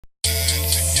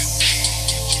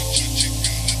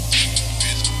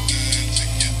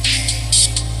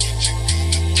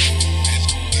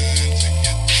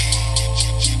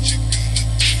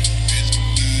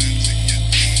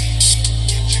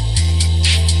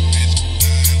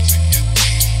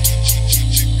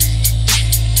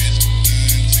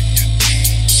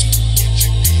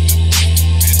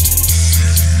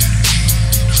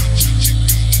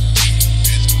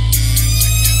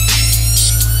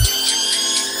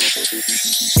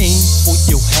Aim for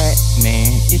your hat,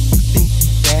 man, if you think you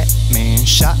that, man.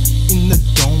 Shot in the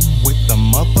dome with a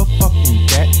motherfucking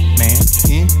gat, man.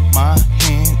 In my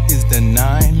hand is the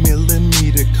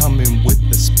 9mm coming with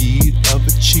the speed of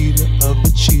a cheetah, of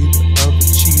a cheetah, of a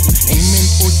cheetah. Aiming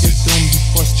for your dome, you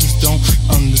busters don't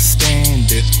understand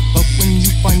it. But when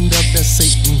you find out that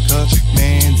Satan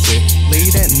commands it,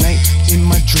 late at night in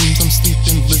my dreams I'm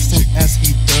sleeping, listen as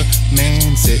he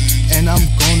demands it. And I'm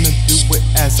gonna do it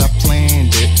as I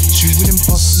planned it. Shooting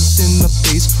busters in the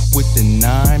face with the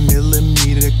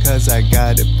 9mm, cause I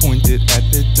got it pointed